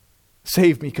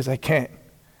 Save me because I can't.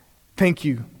 Thank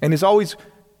you. And it's always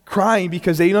crying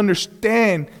because they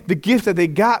understand the gift that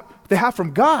they have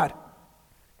from God.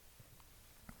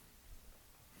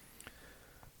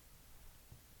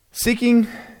 Seeking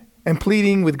and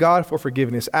pleading with God for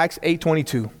forgiveness. Acts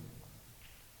 8:22.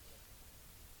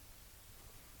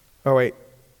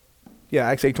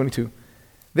 Acts 8:22.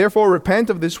 Therefore repent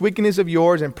of this wickedness of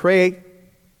yours and pray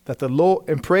the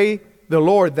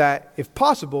Lord that, if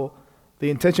possible, the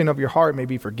intention of your heart may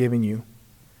be forgiven you.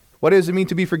 What does it mean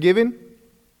to be forgiven?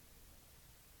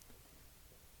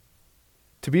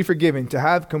 To be forgiven, to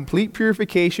have complete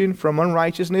purification from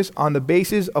unrighteousness on the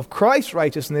basis of Christ's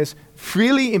righteousness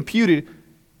freely imputed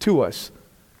to us.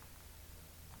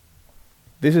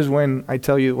 This is when I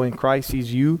tell you, when Christ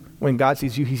sees you, when God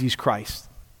sees you, He sees Christ.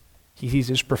 He sees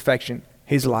His perfection,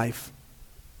 His life,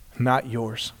 not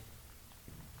yours.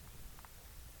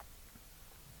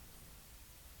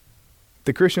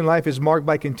 The Christian life is marked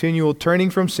by continual turning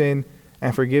from sin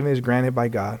and forgiveness granted by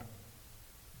God.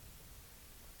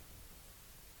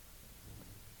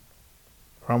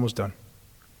 We're almost done.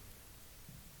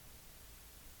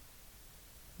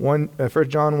 1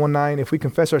 John 1:9, if we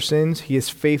confess our sins, He is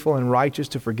faithful and righteous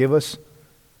to forgive us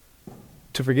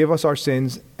our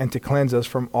sins and to cleanse us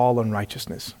from all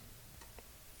unrighteousness.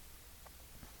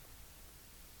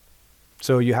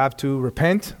 So you have to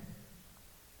repent,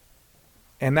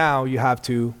 and now you have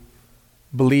to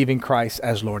believe in Christ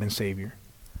as Lord and Savior.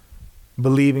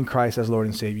 believe in Christ as Lord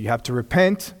and Savior. You have to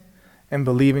repent and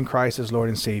believe in Christ as Lord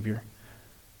and Savior.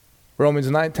 Romans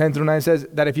 10-9 says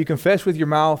that if you confess with your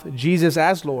mouth Jesus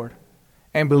as Lord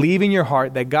and believe in your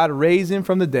heart that God raised him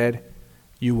from the dead,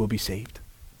 you will be saved.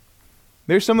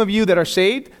 There's some of you that are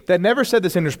saved that never said the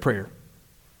sinner's prayer.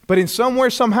 But in somewhere,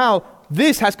 somehow,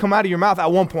 this has come out of your mouth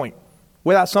at one point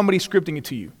without somebody scripting it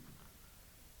to you.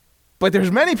 But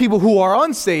there's many people who are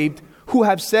unsaved who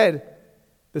have said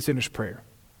the sinner's prayer.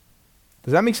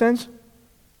 Does that make sense?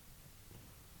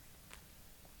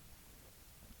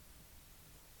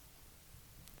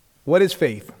 What is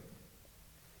faith?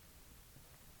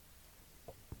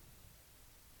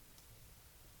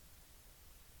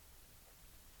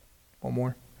 One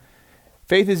more.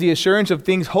 Faith is the assurance of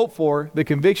things hoped for, the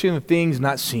conviction of things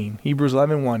not seen. Hebrews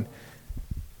 11:1.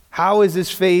 How is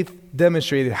this faith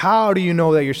demonstrated? How do you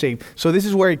know that you're saved? So this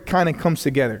is where it kind of comes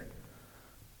together.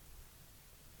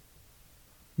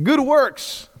 Good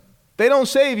works, they don't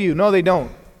save you. No, they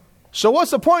don't. So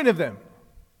what's the point of them?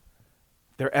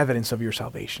 They're evidence of your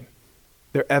salvation.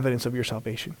 They're evidence of your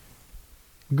salvation.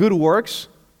 Good works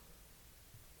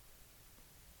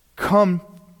come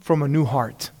from a new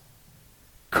heart.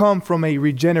 Come from a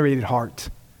regenerated heart.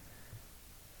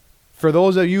 For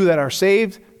those of you that are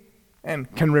saved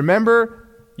and can remember,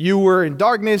 you were in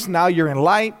darkness, now you're in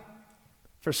light.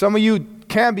 For some of you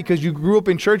can't because you grew up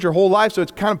in church your whole life, so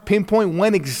it's kind of pinpoint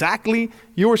when exactly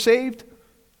you were saved.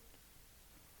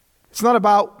 It's not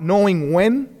about knowing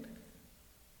when.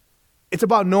 It's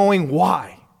about knowing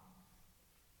why.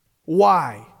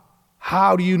 Why?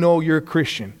 How do you know you're a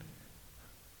Christian?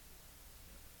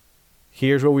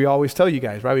 Here's what we always tell you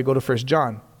guys, right? We go to 1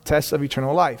 John, test of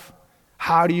eternal life.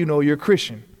 How do you know you're a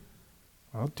Christian?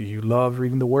 Well, do you love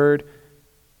reading the Word?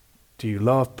 Do you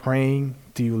love praying?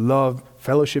 Do you love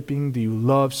fellowshipping? Do you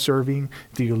love serving?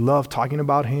 Do you love talking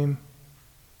about Him?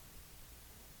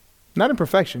 Not in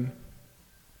perfection,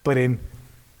 but in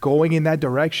going in that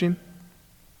direction.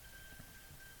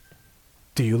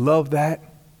 Do you love that?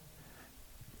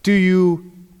 Do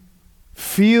you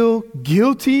feel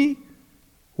guilty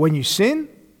when you sin?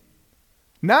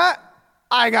 Not,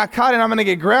 I got caught and I'm going to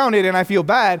get grounded and I feel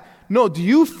bad. No, do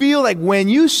you feel like when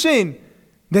you sin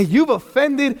that you've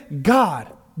offended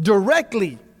God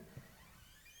directly?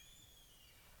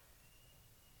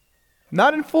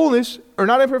 Not in fullness or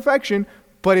not in perfection,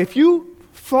 but if you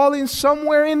fall in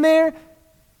somewhere in there,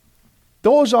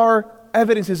 those are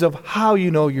evidences of how you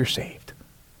know you're saved.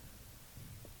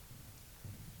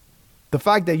 The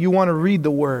fact that you want to read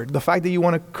the Word, the fact that you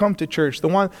want to come to church, the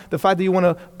fact that you want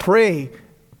to pray,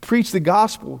 preach the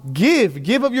gospel, give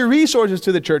of your resources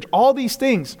to the church, all these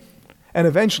things. And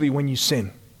eventually when you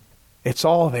sin, it's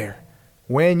all there.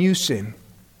 When you sin,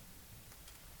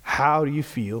 how do you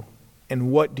feel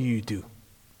and what do you do?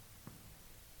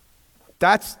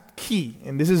 That's key.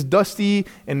 And this is Dusty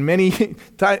and many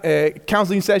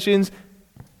counseling sessions.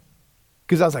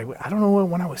 Because I was like, I don't know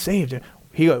when I was saved.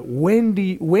 He goes, when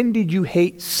did you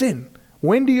hate sin?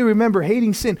 When do you remember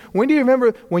hating sin? When do you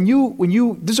remember when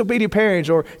you disobeyed your parents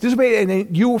or disobeyed and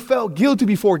then you felt guilty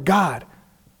before God?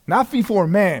 Not before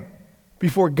man,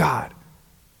 before God.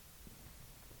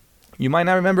 You might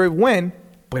not remember when,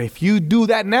 but if you do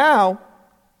that now,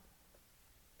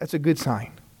 that's a good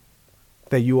sign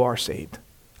that you are saved.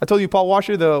 I told you Paul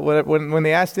Washer, when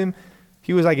they asked him,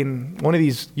 he was like in one of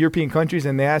these European countries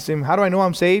and they asked him, how do I know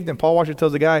I'm saved? And Paul Washer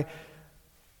tells the guy,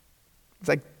 it's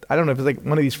like, I don't know if it's like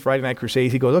one of these Friday night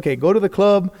crusades. He goes, okay, go to the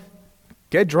club,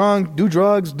 get drunk, do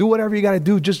drugs, do whatever you got to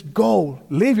do. Just go,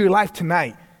 live your life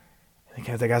tonight. And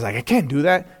the guy's like, I can't do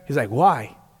that. He's like,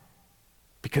 why?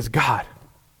 Because God.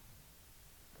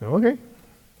 Okay,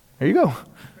 there you go.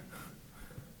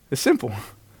 It's simple.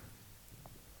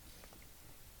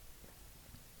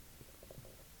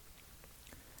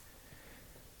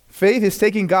 Faith is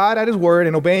taking God at His word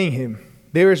and obeying Him.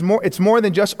 It's more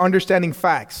than just understanding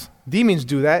facts. Demons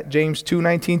do that. James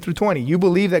 2:19-20. You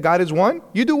believe that God is one?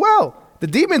 You do well. The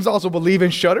demons also believe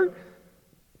and shudder.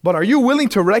 But are you willing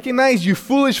to recognize, you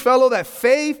foolish fellow, that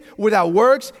faith without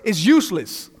works is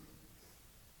useless?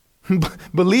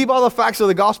 Believe all the facts of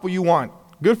the gospel you want.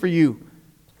 Good for you.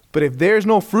 But if there's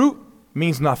no fruit, it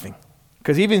means nothing.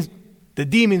 Because even the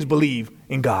demons believe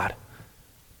in God.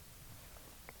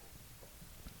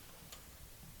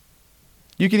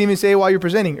 You can even say while you're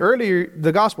presenting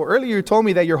the gospel, earlier you told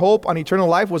me that your hope on eternal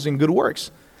life was in good works.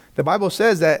 The Bible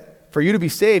says that for you to be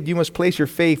saved, you must place your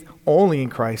faith only in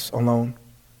Christ alone.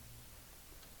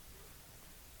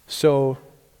 So,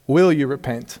 will you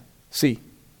repent? See,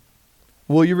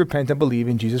 will you repent and believe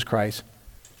in Jesus Christ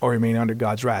or remain under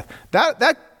God's wrath?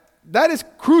 That is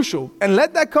crucial. And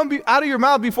let that come out of your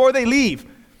mouth before they leave.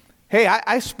 Hey,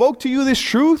 I spoke to you this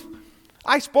truth.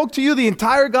 I spoke to you the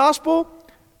entire gospel.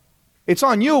 It's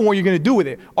on you and what you're going to do with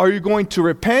it. Are you going to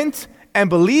repent and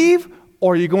believe,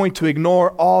 or are you going to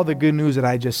ignore all the good news that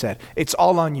I just said? It's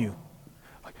all on you.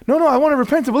 No, I want to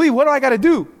repent and believe. What do I got to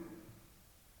do?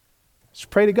 Just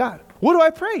pray to God. What do I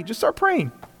pray? Just start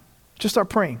praying. Just start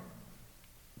praying.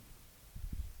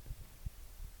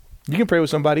 You can pray with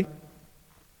somebody. I'm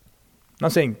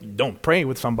not saying don't pray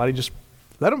with somebody. Just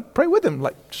let them pray with them.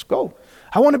 Like, just go.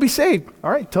 I want to be saved. All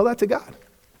right, tell that to God.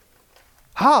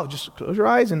 How? Just close your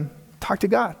eyes and talk to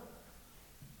God.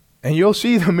 And you'll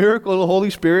see the miracle of the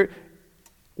Holy Spirit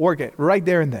work it right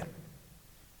there and then.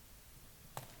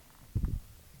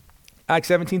 Acts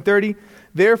 17:30.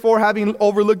 Therefore, having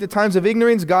overlooked the times of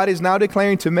ignorance, God is now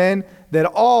declaring to men that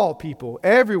all people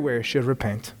everywhere should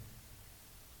repent.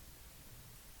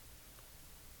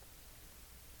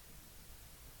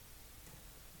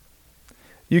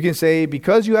 You can say,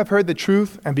 because you have heard the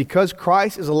truth and because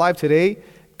Christ is alive today,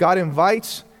 God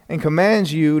invites and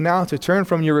commands you now to turn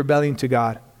from your rebellion to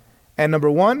God. And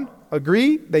number one,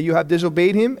 agree that you have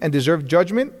disobeyed him and deserve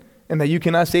judgment and that you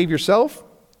cannot save yourself.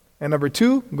 And number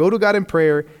two, go to God in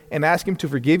prayer and ask him to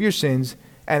forgive your sins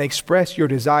and express your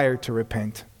desire to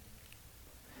repent.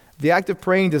 The act of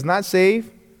praying does not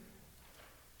save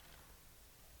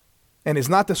and is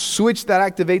not the switch that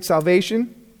activates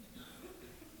salvation,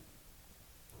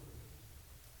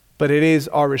 but it is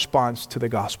our response to the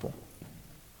gospel.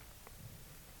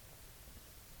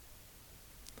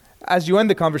 As you end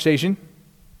the conversation,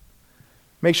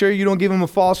 make sure you don't give him a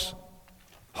false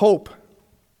hope.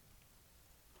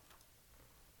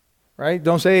 Right?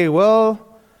 Don't say,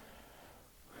 well,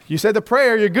 you said the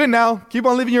prayer, you're good now. Keep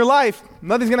on living your life.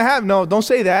 Nothing's going to happen. No, don't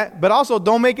say that. But also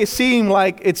don't make it seem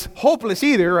like it's hopeless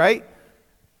either, right?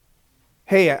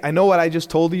 Hey, I know what I just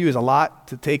told you is a lot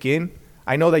to take in.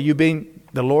 I know that you've been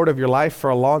the Lord of your life for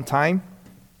a long time.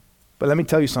 But let me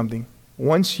tell you something.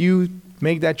 Once you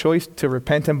make that choice to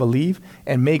repent and believe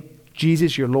and make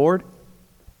Jesus your Lord,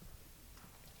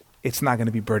 it's not going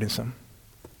to be burdensome.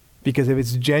 Because if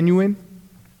it's genuine,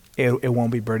 it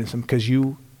won't be burdensome because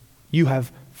you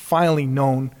have finally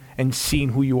known and seen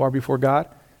who you are before God,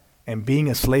 and being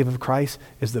a slave of Christ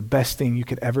is the best thing you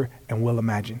could ever and will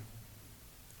imagine.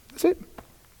 That's it.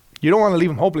 You don't want to leave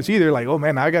them hopeless either, like, oh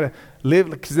man, now I got to live,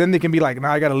 because then they can be like,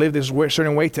 now I got to live this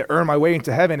certain way to earn my way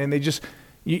into heaven, and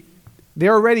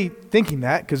they're already thinking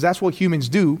that because that's what humans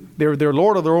do. They're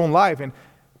Lord of their own life, and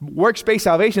works-based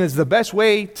salvation is the best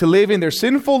way to live in their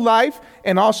sinful life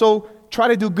and also try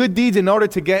to do good deeds in order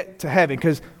to get to heaven,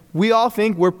 because we all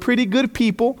think we're pretty good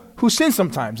people who sin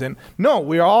sometimes. And no,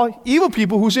 we're all evil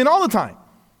people who sin all the time.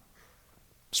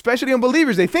 Especially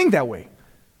unbelievers, they think that way.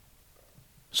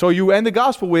 So you end the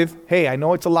gospel with, hey, I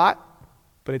know it's a lot,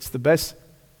 but it's the best.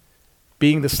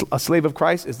 Being a slave of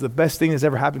Christ is the best thing that's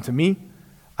ever happened to me.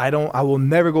 I will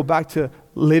never go back to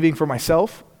living for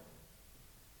myself.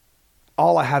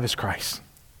 All I have is Christ.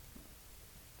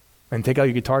 And take out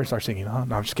your guitar and start singing. Oh,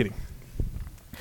 no, I'm just kidding.